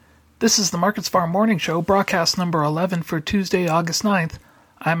This is the Markets Farm Morning Show, broadcast number 11 for Tuesday, August 9th.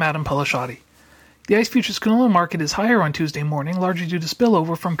 I'm Adam Pelashati. The ICE futures canola market is higher on Tuesday morning, largely due to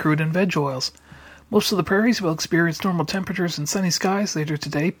spillover from crude and veg oils. Most of the prairies will experience normal temperatures and sunny skies later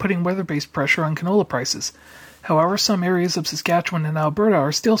today, putting weather-based pressure on canola prices. However, some areas of Saskatchewan and Alberta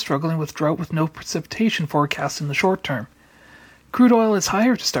are still struggling with drought with no precipitation forecast in the short term. Crude oil is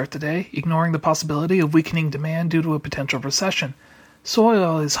higher to start the day, ignoring the possibility of weakening demand due to a potential recession. Soy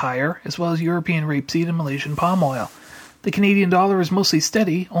oil is higher, as well as European rapeseed and Malaysian palm oil. The Canadian dollar is mostly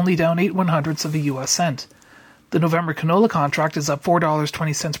steady, only down 8/100ths of a U.S. cent. The November canola contract is up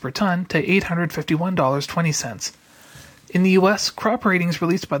 $4.20 per ton to $851.20. In the U.S., crop ratings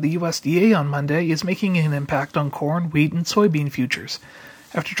released by the USDA on Monday is making an impact on corn, wheat, and soybean futures.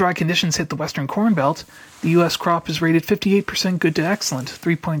 After dry conditions hit the western corn belt, the U.S. crop is rated 58% good to excellent,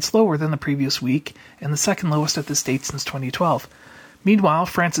 3 points lower than the previous week, and the second lowest at the state since 2012. Meanwhile,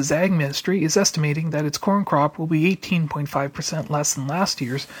 France's Ag Ministry is estimating that its corn crop will be 18.5% less than last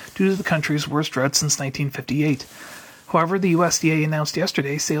year's due to the country's worst drought since 1958. However, the USDA announced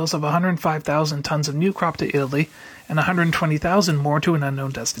yesterday sales of 105,000 tons of new crop to Italy and 120,000 more to an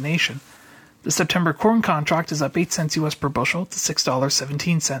unknown destination. The September corn contract is up 8 cents U.S. per bushel to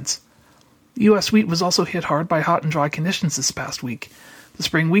 $6.17. U.S. wheat was also hit hard by hot and dry conditions this past week. The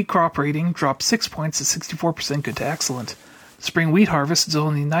spring wheat crop rating dropped 6 points to 64% good to excellent. The spring wheat harvest is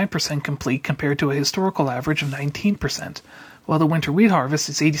only 9% complete compared to a historical average of 19%, while the winter wheat harvest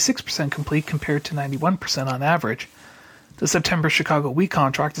is 86% complete compared to 91% on average. The September Chicago wheat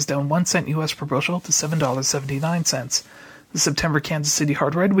contract is down 1 cent U.S. per bushel to $7.79. The September Kansas City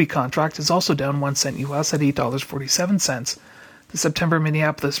hard red wheat contract is also down 1 cent U.S. at $8.47. The September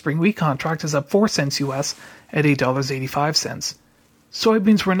Minneapolis spring wheat contract is up 4 cents U.S. at $8.85.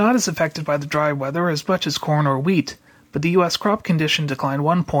 Soybeans were not as affected by the dry weather as much as corn or wheat, but the U.S. crop condition declined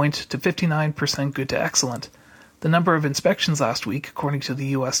 1 point to 59% good to excellent. The number of inspections last week, according to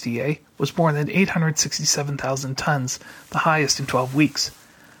the USDA, was more than 867,000 tons, the highest in 12 weeks.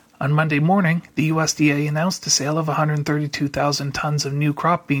 On Monday morning, the USDA announced the sale of 132,000 tons of new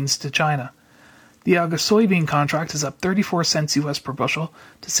crop beans to China. The August soybean contract is up 34 cents U.S. per bushel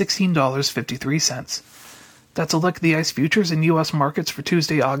to $16.53. That's a look at the ICE futures in U.S. markets for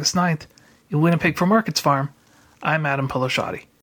Tuesday, August 9th. In Winnipeg for Markets Farm, I'm Adam Pelashati.